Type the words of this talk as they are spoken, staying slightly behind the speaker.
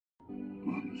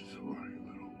sorry,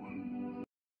 little one.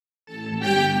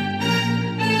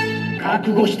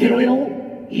 覚悟してろよ。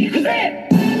行くぜ。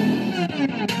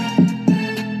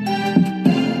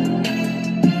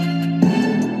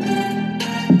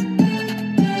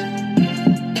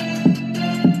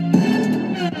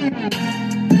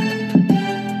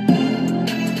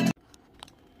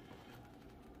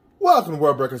Welcome to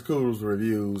Worldbreaker's Cool's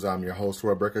Reviews. I'm your host,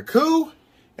 Worldbreaker Cool,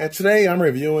 and today I'm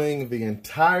reviewing the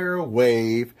entire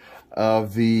wave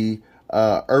of the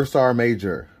Ursa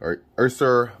Major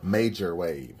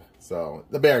wave. So,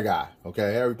 the bear guy,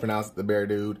 okay? However you pronounce it, the bear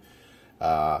dude.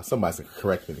 Somebody's gonna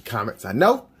correct me in the comments, I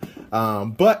know.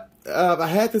 But I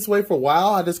had this wave for a while.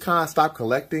 I just kind of stopped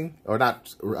collecting,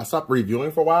 I stopped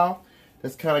reviewing for a while.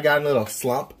 Just kind of got in a little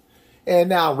slump. And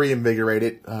now I'm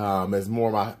reinvigorated as more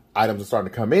of my items are starting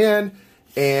to come in.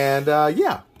 And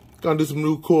yeah, gonna do some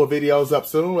new cool videos up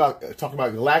soon, talking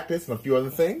about Galactus and a few other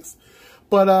things.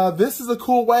 But this is a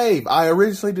cool wave. I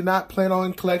originally did not plan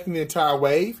on collecting the entire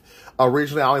wave.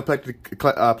 Originally, I only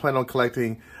planned on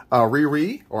collecting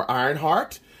Riri or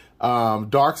Ironheart,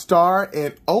 Darkstar,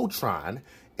 and Ultron.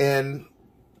 And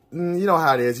you know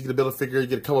how it is. You get a build a figure, you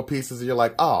get a couple pieces, and you're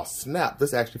like, oh, snap,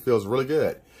 this actually feels really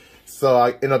good. So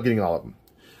I end up getting all of them.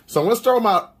 So I'm going to start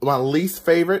with my least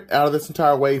favorite out of this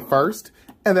entire wave first,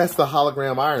 and that's the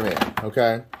hologram Iron Man,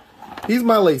 okay? He's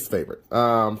my least favorite.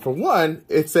 For one,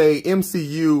 it's a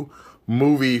MCU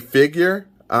movie figure.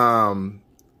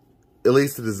 At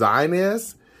least the design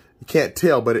is. You can't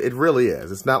tell, but it really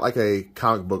is. It's not like a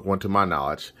comic book one to my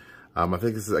knowledge. I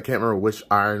think this is, I can't remember which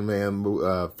Iron Man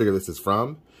figure this is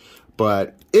from,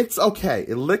 but it's okay.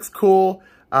 It looks cool.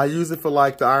 I use it for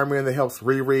like the Iron Man that helps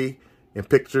Riri in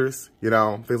pictures, you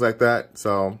know, things like that.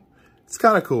 So it's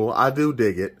kind of cool. I do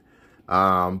dig it.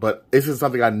 But this is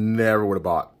something I never would have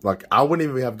bought. Like I wouldn't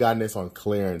even have gotten this on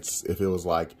clearance if it was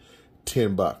like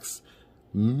 $10,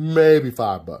 maybe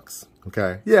 $5.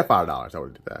 Okay. Yeah, $5. I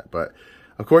would do that. But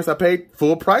of course I paid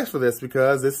full price for this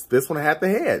because this one had the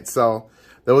head. So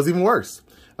that was even worse.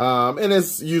 And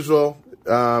as usual,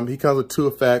 he comes with two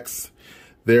effects.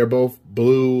 They're both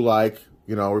blue, like,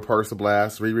 you know, Repulsor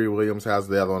Blast. Riri Williams has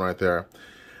the other one right there.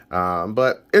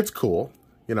 But it's cool.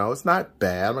 You know, it's not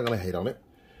bad. I'm not going to hate on it.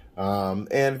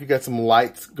 And if you got some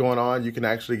lights going on, you can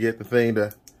actually get the thing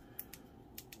to...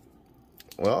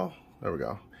 Well, there we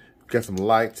go. If you got some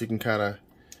lights, you can kind of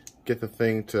get the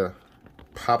thing to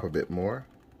pop a bit more.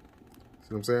 See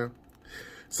what I'm saying?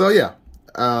 So, yeah.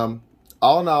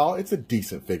 All in all, it's a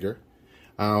decent figure.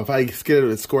 If I get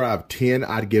a score out of 10,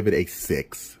 I'd give it a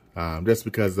 6. Just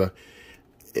because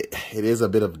it is a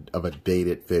bit of a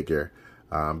dated figure.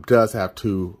 Does have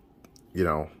two, you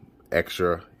know,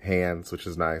 extra hands, which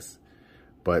is nice.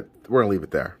 But we're going to leave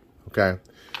it there. Okay.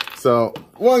 So,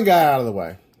 one guy out of the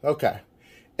way. Okay.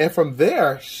 And from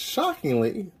there,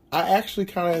 shockingly, I actually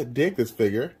kind of dig this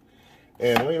figure.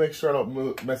 And let me make sure I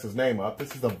don't mess his name up.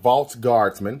 This is the Vault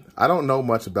Guardsman. I don't know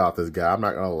much about this guy. I'm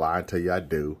not going to lie and tell you I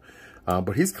do.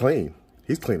 But he's clean.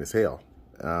 He's clean as hell.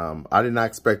 I did not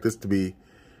expect this to be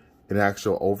an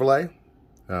actual overlay.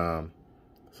 So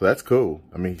that's cool.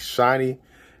 I mean, he's shiny.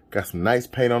 Got some nice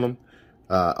paint on him.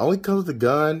 Only comes with the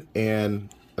gun and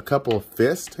a couple of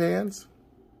fisted hands.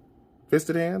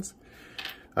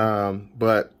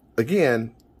 But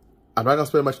again, I'm not going to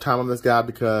spend much time on this guy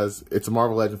because it's a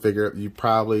Marvel Legend figure. You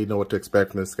probably know what to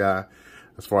expect from this guy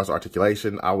as far as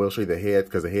articulation. I will show you the head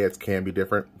because the heads can be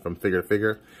different from figure to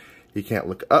figure. He can't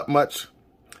look up much.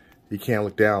 He can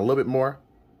look down a little bit more.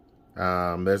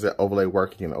 There's that overlay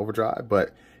working in overdrive,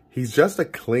 but he's just a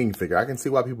clean figure. I can see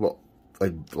why people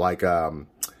like army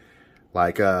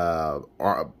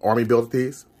build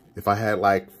these. If I had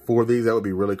like 4 of these, that would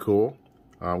be really cool.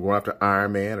 Going after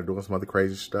Iron Man or doing some other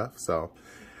crazy stuff. So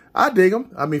I dig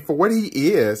him. I mean, for what he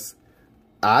is,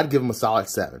 I'd give him a solid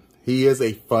 7. He is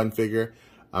a fun figure.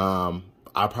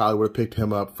 I probably would have picked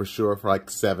him up for sure for like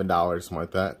 $7, something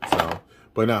like that. So,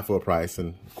 but not full price,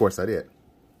 and of course I did.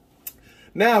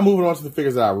 Now moving on to the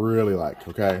figures that I really like.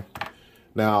 Okay,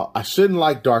 now I shouldn't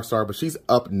like Darkstar, but she's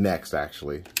up next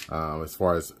actually. As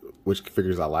far as which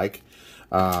figures I like,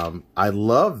 I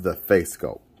love the face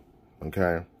sculpt.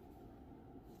 Okay,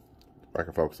 if I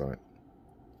can focus on it.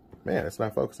 Man, it's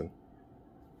not focusing.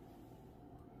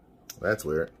 That's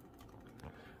weird.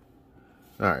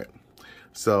 All right.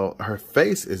 So her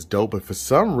face is dope, but for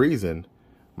some reason,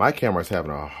 my camera's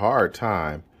having a hard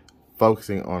time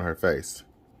focusing on her face.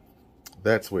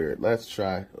 That's weird. Let's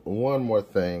try one more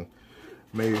thing.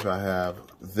 Maybe if I have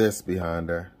this behind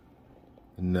her.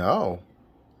 No.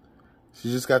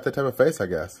 She just got that type of face, I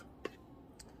guess.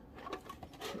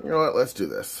 You know what? Let's do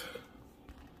this.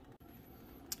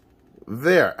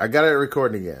 There. I got it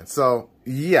recording again. So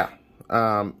yeah,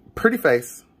 pretty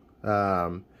face.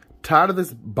 Tired of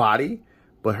this body,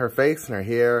 but her face and her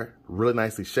hair really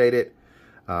nicely shaded.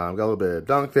 Got a little bit of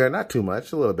dunk there, not too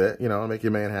much, a little bit, you know, make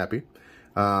your man happy.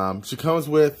 She comes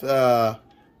with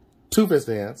 2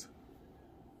 fisted hands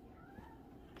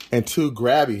and 2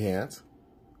 grabby hands.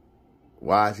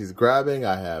 Why she's grabbing,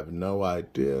 I have no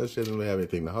idea. She doesn't really have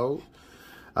anything to hold.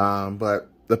 But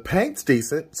the paint's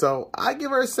decent, so I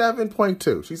give her a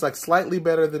 7.2. She's like slightly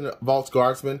better than Vault's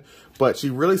Guardsman, but she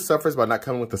really suffers by not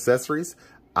coming with accessories.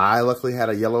 I luckily had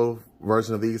a yellow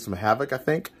version of these from Havoc, I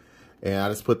think, and I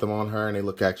just put them on her, and they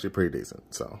look actually pretty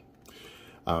decent. So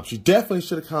she definitely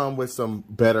should have come with some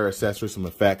better accessories, some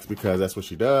effects, because that's what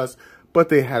she does. But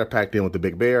they had her packed in with the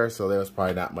big bear, so there was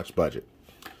probably not much budget.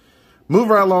 Move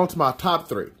right along to my top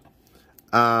 3.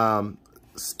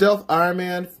 Stealth Iron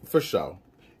Man for show.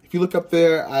 If you look up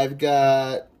there, I've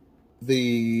got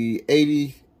the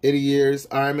 80 years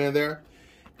Iron Man there.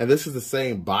 And this is the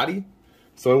same body.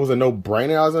 So it was a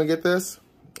no-brainer I was going to get this.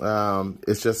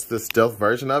 It's just the stealth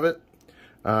version of it.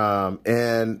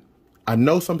 And I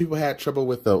know some people had trouble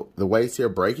with the waist here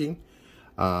breaking.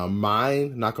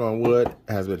 Mine, knock on wood,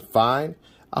 has been fine.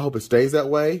 I hope it stays that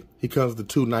way. He comes with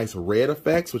 2 nice red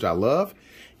effects, which I love,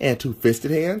 and 2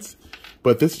 fisted hands.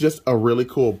 But this is just a really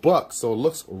cool buck, so it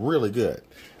looks really good.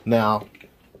 Now,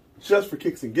 just for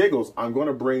kicks and giggles, I'm going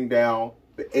to bring down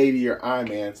the 80-year Iron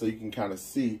Man so you can kind of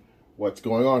see what's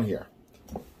going on here.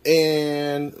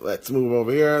 And let's move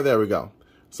over here. There we go.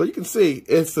 So you can see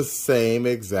it's the same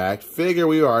exact figure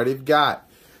we already got,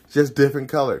 just different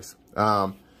colors.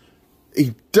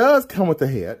 He does come with the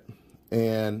head,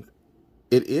 and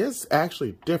it is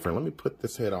actually different. Let me put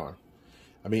this head on.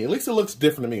 I mean, at least it looks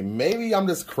different to me. Maybe I'm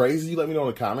just crazy. Let me know in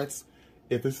the comments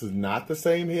if this is not the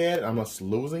same head. I'm just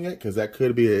losing it, because that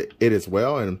could be it as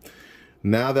well. And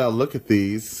now that I look at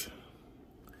these,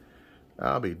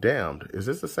 I'll be damned. Is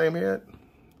this the same head?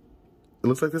 It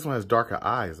looks like this one has darker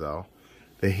eyes, though.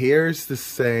 The hair's the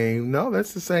same. No,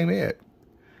 that's the same head.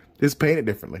 Just painted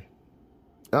differently.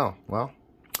 Oh, well,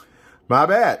 my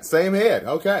bad. Same head.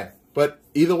 Okay. But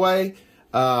either way,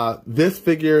 this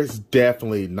figure is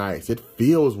definitely nice. It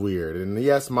feels weird. And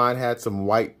yes, mine had some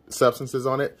white substances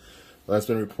on it. There's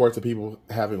been reports of people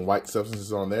having white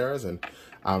substances on theirs, and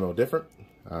I'm no different.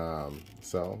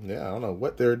 So, yeah, I don't know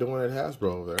what they're doing at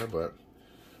Hasbro over there, but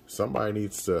somebody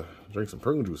needs to drink some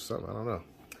prune juice or something. I don't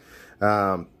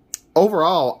know.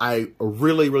 Overall, I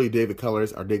really, really dig the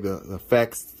colors. I dig the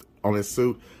effects on this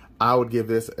suit. I would give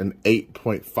this an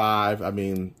 8.5. I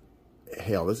mean,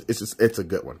 hell, it's a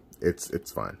good one.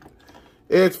 It's fun.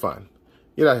 It's fun.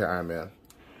 Get out here, Iron Man.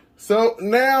 So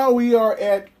now we are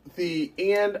at the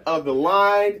end of the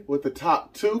line with the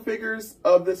top 2 figures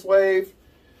of this wave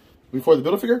before the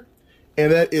Build-A-Figure.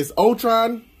 And that is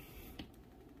Ultron.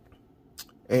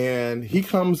 And he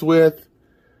comes with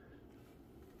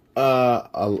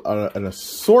an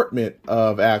assortment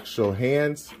of actual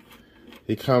hands.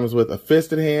 He comes with a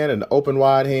fisted hand and an open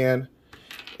wide hand.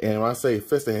 And when I say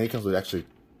fisted hand, he comes with actually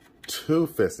 2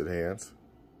 fisted hands.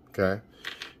 Okay.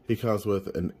 He comes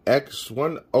with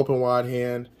one open wide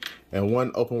hand and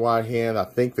 1 open wide hand I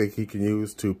think that he can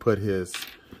use to put his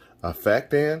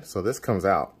effect in. So this comes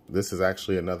out. This is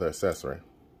actually another accessory.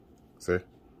 See?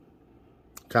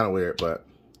 Kind of weird, but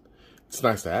it's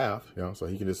nice to have, you know, so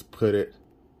he can just put it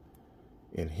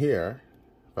in here,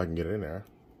 if I can get it in there.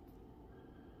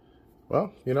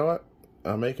 Well, you know what?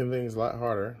 I'm making things a lot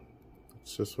harder.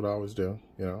 It's just what I always do,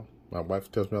 you know. My wife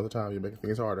tells me all the time, you're making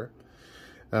things harder.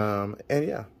 And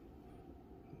yeah.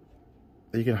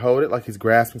 You can hold it like he's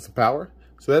grasping some power.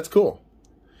 So that's cool.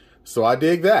 So I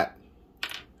dig that.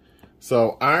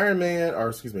 So Iron Man, or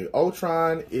excuse me,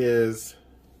 Ultron this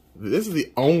is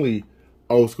the only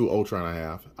old school Ultron I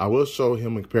have. I will show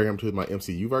him and compare him to my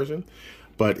MCU version.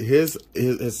 But his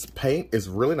paint is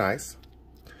really nice.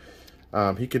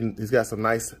 He's got some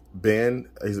nice bend.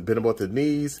 He's bendable at the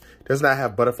knees. Does not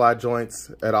have butterfly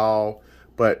joints at all,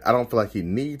 but I don't feel like he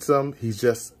needs them. He's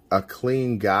just a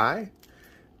clean guy,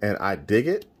 and I dig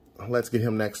it. Let's get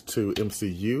him next to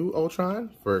MCU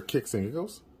Ultron for kicks and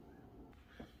giggles.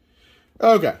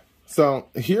 Okay, so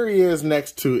here he is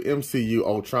next to MCU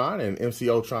Ultron, and MCU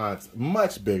Ultron's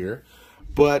much bigger,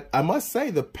 but I must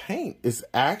say the paint is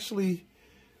actually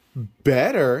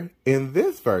better in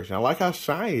this version. I like how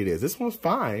shiny it is. This one's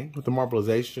fine with the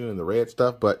marbleization and the red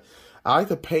stuff, but I like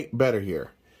the paint better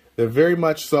here. They're very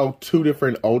much so 2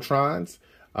 different Ultrons,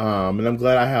 and I'm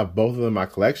glad I have both of them in my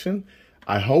collection.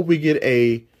 I hope we get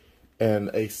a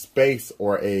space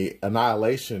or a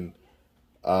Annihilation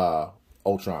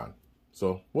Ultron.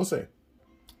 So we'll see.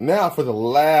 Now for the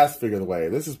last figure of the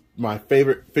wave. This is my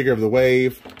favorite figure of the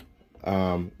wave.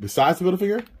 besides the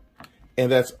Build-A-Figure,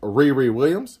 and that's Riri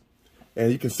Williams.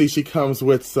 And you can see she comes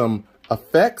with some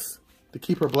effects to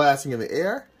keep her blasting in the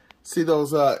air. See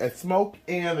those at smoke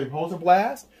and the repulsor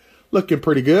blast? Looking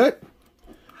pretty good.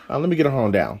 Let me get her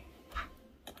on down.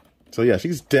 So yeah,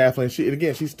 she's definitely,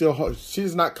 again, she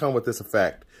does not come with this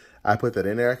effect. I put that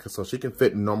in there so she can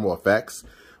fit in normal effects,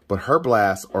 but her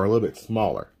blasts are a little bit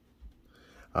smaller.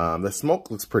 The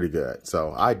smoke looks pretty good.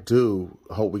 So I do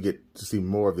hope we get to see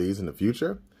more of these in the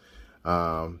future.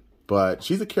 But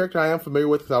she's a character I am familiar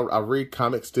with because I read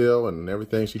comics still and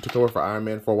everything. She took over for Iron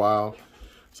Man for a while.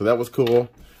 So that was cool.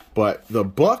 But the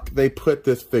buck they put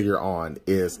this figure on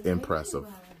is impressive.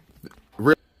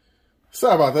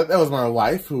 Sorry about that. That was my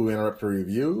wife who interrupted the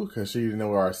review because she didn't know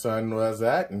where our son was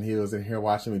at. And he was in here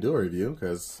watching me do a review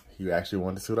because he actually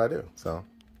wanted to see what I do. So,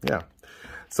 yeah.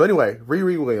 So anyway,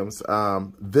 Riri Williams.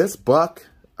 This buck,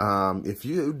 if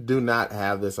you do not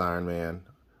have this Iron Man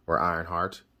or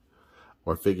Ironheart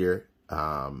or figure,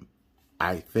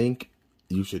 I think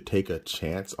you should take a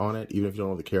chance on it, even if you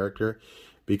don't know the character,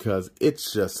 because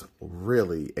it's just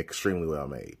really extremely well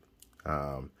made.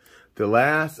 The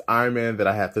last Iron Man that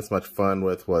I had this much fun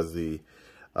with was the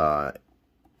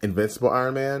Invincible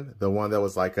Iron Man, the one that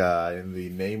was like in the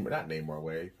not Namor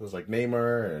way. It was like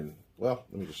Namor and, well,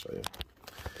 let me just show you.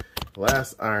 The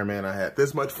last Iron Man I had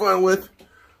this much fun with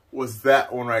was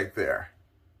that one right there.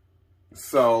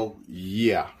 So,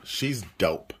 yeah, she's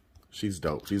dope. She's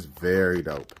dope. She's very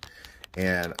dope.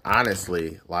 And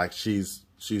honestly, like, she's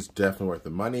definitely worth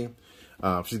the money.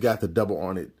 She's got the double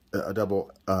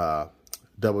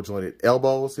jointed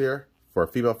elbows here for a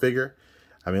female figure.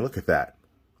 I mean, look at that.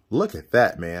 Look at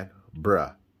that, man.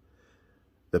 Bruh.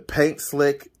 The paint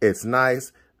slick. It's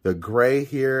nice. The gray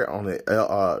here on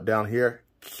the down here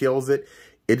kills it.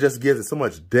 It just gives it so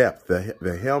much depth.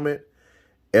 The helmet,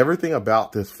 everything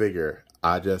about this figure,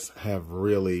 I just have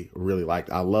really, really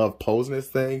liked. I love posing this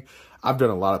thing. I've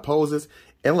done a lot of poses.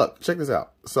 And look, check this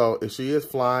out. So if she is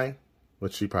flying,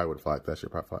 which she probably would fly like that.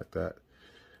 She'd probably fly like that.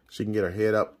 She can get her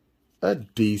head up a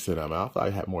decent amount. I thought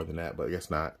I had more than that, but I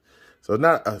guess not. So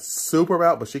not a super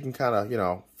amount, but she can kind of, you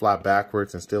know, fly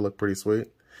backwards and still look pretty sweet.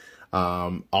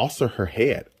 Also her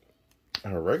head,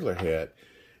 her regular head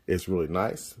is really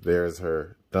nice. There's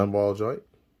her thumb ball joint.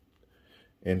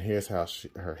 And here's how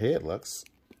her head looks.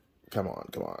 Come on,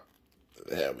 come on.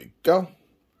 There we go.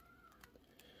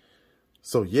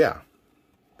 So yeah,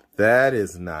 that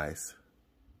is nice.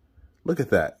 Look at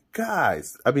that.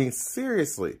 Guys, I mean,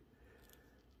 seriously.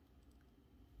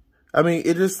 I mean,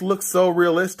 it just looks so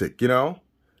realistic, you know?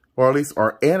 Or at least,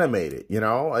 or animated, you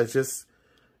know? It's just,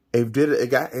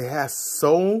 it has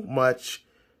so much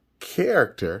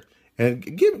character. And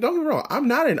don't get me wrong, I'm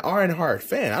not an Ironheart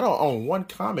fan. I don't own one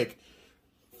comic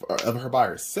of her by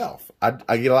herself.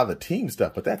 I get a lot of the team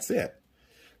stuff, but that's it.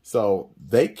 So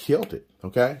they killed it,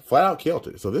 okay? Flat out killed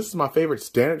it. So this is my favorite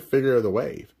standard figure of the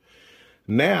wave.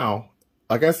 Now,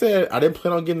 like I said, I didn't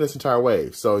plan on getting this entire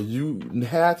wave. So you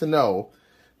had to know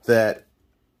that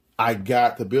I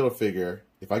got the Build-A-Figure.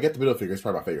 If I get the Build-A-Figure, it's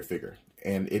probably my favorite figure.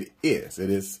 And it is. It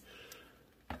is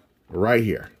right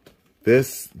here.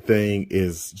 This thing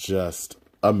is just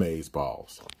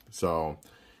amazeballs. So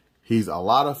he's a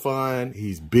lot of fun.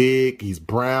 He's big. He's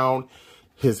brown.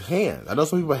 His hands. I know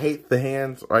some people hate the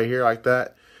hands right here like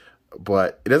that,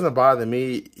 but it doesn't bother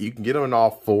me. You can get him in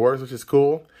all fours, which is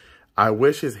cool. I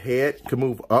wish his head could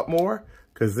move up more,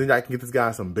 because then I can get this guy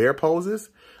in some bear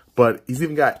poses. But he's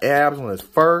even got abs on his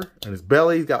fur and his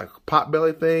belly. He's got like a pot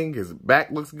belly thing. His back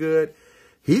looks good.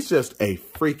 He's just a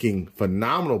freaking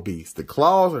phenomenal beast. The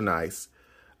claws are nice.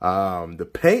 The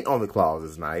paint on the claws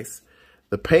is nice.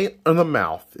 The paint on the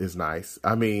mouth is nice.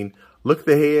 I mean, look at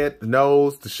the head, the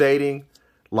nose, the shading.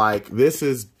 Like, this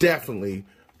is definitely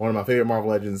one of my favorite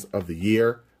Marvel Legends of the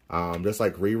year. Just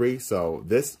like Riri. So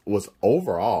this was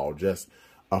overall just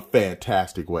a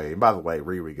fantastic way. And by the way,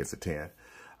 Riri gets a 10.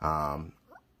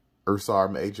 Ursa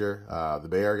Major, the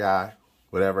bear guy,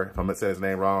 whatever. If I'm saying his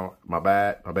name wrong, my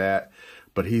bad.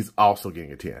 But he's also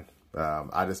getting a 10.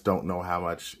 I just don't know how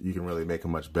much you can really make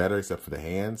him much better, except for the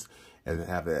hands and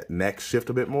have that neck shift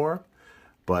a bit more.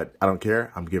 But I don't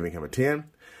care. I'm giving him a 10.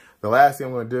 The last thing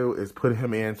I'm going to do is put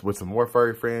him in with some more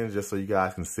furry friends, just so you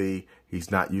guys can see he's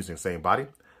not using the same body.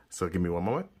 So give me one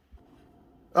moment.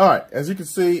 All right, as you can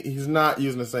see, he's not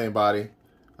using the same body.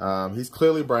 He's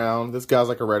clearly brown. This guy's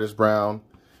like a reddish brown.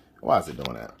 Why is it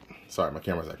doing that? Sorry, my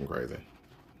camera's acting crazy.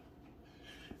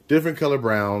 Different color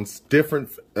browns,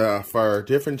 different fur,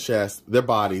 different chest, their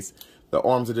bodies, the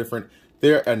arms are different.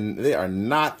 They are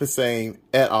not the same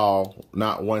at all,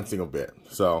 not one single bit.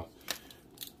 So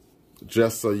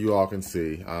just so you all can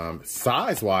see.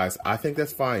 Size-wise, I think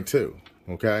that's fine too,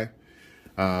 okay?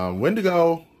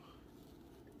 Wendigo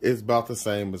is about the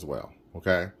same as well,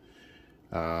 okay?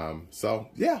 So,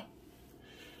 yeah.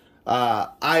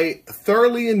 I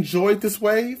thoroughly enjoyed this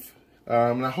wave,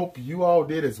 and I hope you all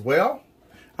did as well.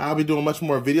 I'll be doing much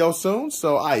more videos soon,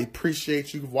 so I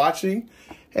appreciate you watching.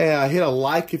 And hit a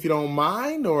like if you don't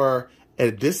mind, or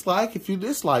a dislike if you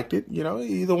disliked it. You know,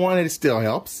 either one, it still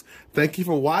helps. Thank you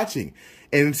for watching.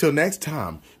 And until next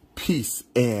time, peace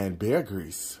and bear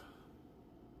grease.